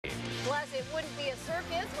it wouldn't be a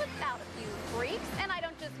circus without a few freaks. And I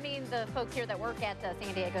don't just mean the folks here that work at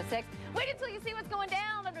San Diego 6. Wait until you see what's going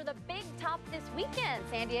down under the big top this weekend.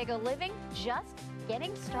 San Diego living just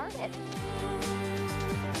getting started.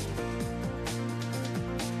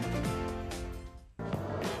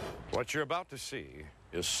 What you're about to see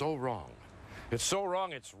is so wrong. It's so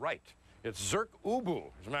wrong, it's right. It's Zirk Ubu.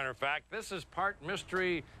 As a matter of fact, this is part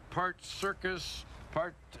mystery, part circus,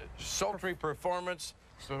 part sultry performance.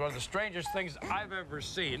 It's one of the strangest things I've ever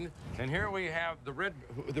seen. And here we have the Red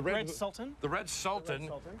Sultan. The Red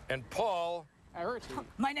Sultan. And Paul.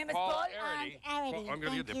 My name is Paul Arity. I'm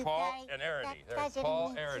going to get the Paul and Arity.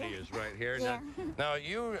 Paul Arity is right here. Yeah. Now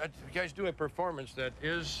you guys do a performance that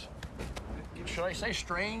is, should I say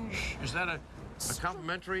strange? Is that a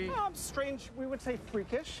complimentary? Strange. We would say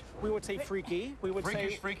freakish. We would say freaky. We would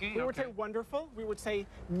Freakish, say freaky? We would Okay. say wonderful. We would say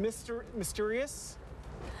mysterious.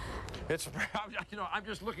 It's, you know, I'm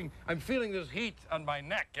just looking, I'm feeling this heat on my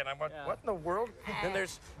neck, and I'm like, what in the world? And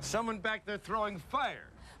there's someone back there throwing fire.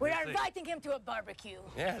 We are inviting him to a barbecue.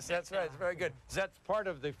 Yes, that's right. It's very good. That's part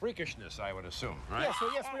of the freakishness, I would assume, right? Yeah. So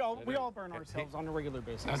yes, we all burn ourselves on a regular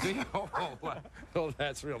basis. Do you? Well,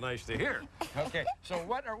 that's real nice to hear. Okay, so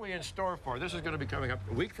what are we in store for? This is going to be coming up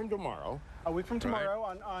a week from tomorrow. A week from tomorrow,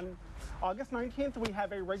 on August 19th, we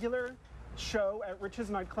have a regular show at Rich's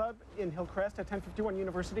Nightclub in Hillcrest at 1051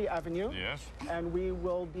 University Avenue. Yes. And we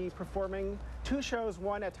will be performing 2 shows,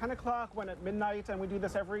 one at 10 o'clock, one at midnight, and we do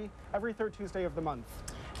this every third Tuesday of the month.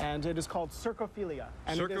 And it is called Circophilia.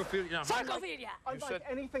 Circophilia. Sarcophilia. Unlike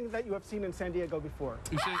anything that you have seen in San Diego before.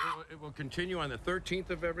 You said it will continue on the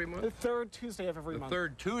 13th of every month? The third Tuesday of every month. The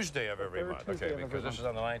third Tuesday of every month. Okay, because this is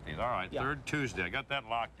on the 19th. All right, Yeah. third Tuesday. I got that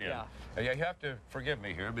locked in. Yeah. You have to forgive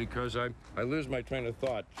me here because I lose my train of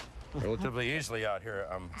thought relatively easily out here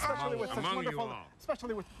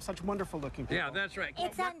Especially with such wonderful looking people. Yeah, that's right.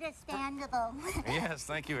 It's understandable. Yes,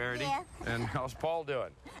 thank you, Arity. Yeah. And how's Paul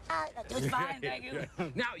doing? It's fine, thank you.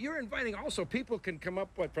 Now you're inviting also people can come up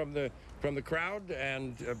from the crowd,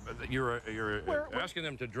 and you're asking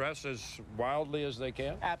them to dress as wildly as they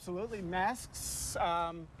can. Absolutely, masks.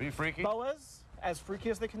 Be freaky. Boas, as freaky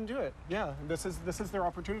as they can do it. Yeah, this is their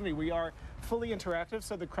opportunity. We are fully interactive,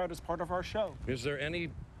 so the crowd is part of our show. Is there any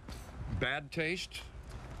bad taste?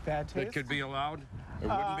 Bad taste? That could be allowed or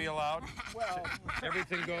wouldn't be allowed? Well,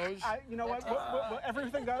 everything goes? You know what?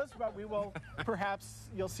 Everything goes, but we will perhaps,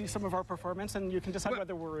 you'll see some of our performance and you can decide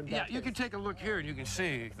whether we're in bad Yeah, taste. you can take a look here and you can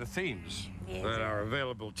see the themes that are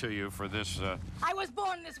available to you for this. I was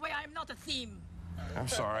born this way. I am not a theme. I'm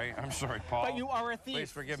sorry, Paul. But you are a thief.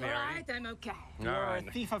 Please forgive me, All Arity. right, I'm okay. You are a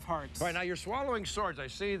thief of hearts. All right, now you're swallowing swords. I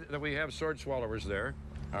see that we have sword swallowers there.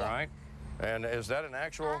 All right. And is that an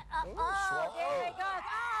actual There it goes.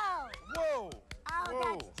 Oh! Whoa! Oh,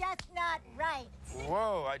 Whoa. that's just not right.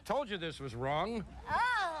 Whoa, I told you this was wrong.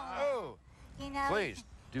 Oh! Oh, You know, please,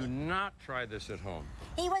 do not try this at home.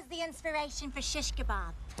 he was the inspiration for shish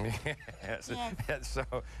kebab. Yes. Yes. And so,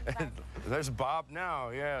 there's Bob now,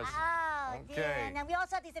 yes. Oh, Okay. dear. And then we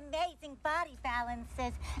also have these amazing body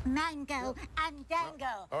balances, mango and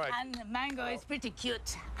dango. All right, And mango is pretty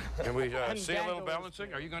cute. can we And see a little dango is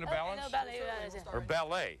balancing? Are you going to balance? No, ballet, Or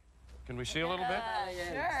ballet? Can we see a little bit?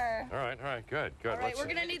 Sure. All right, good. All right, Let's we're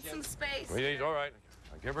see. gonna need some space. We need, all right.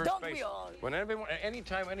 Give her Don't space. we all? When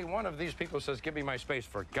anytime any one of these people says, give me my space,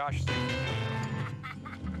 for gosh sake.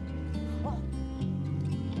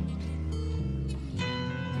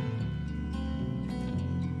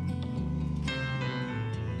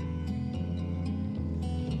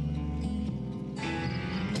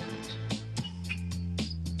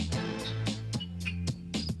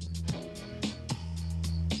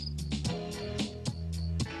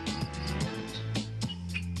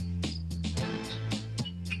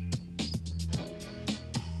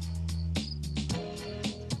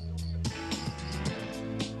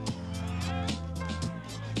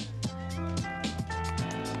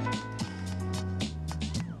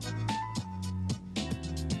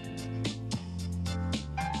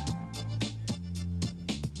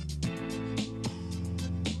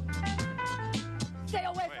 Stay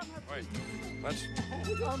away from her. Wait, let's...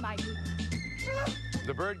 Oh, my goodness.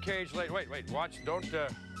 The bird cage lady. Wait. Watch.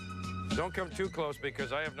 Don't come too close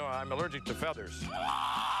because I'm allergic to feathers.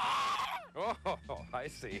 Oh, I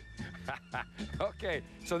see. Okay,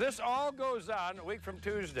 so this all goes on a week from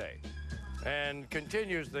Tuesday, and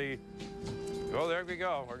continues oh, there we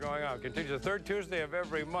go. We're going on. Continues the third Tuesday of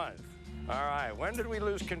every month. All right. When did we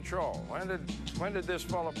lose control? When did this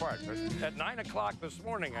fall apart? At 9 o'clock this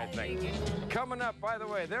morning, I think. Coming up, by the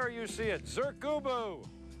way, there you see it. Zirk Ubu,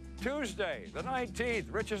 Tuesday, the 19th,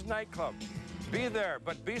 Rich's Nightclub. Be there,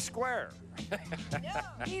 but be square.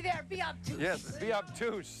 Be there, be obtuse. Yes, be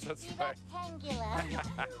obtuse. That's Be right. rectangular.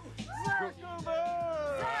 Zirk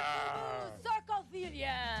Ubu!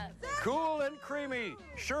 Circophilia! Cool and creamy.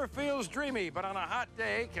 Sure feels dreamy, but on a hot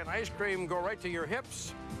day, can ice cream go right to your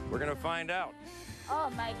hips? We're going to find out. Oh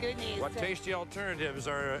my goodness. What tasty alternatives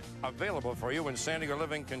are available for you when San Diego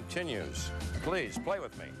Living continues? Please, play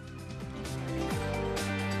with me.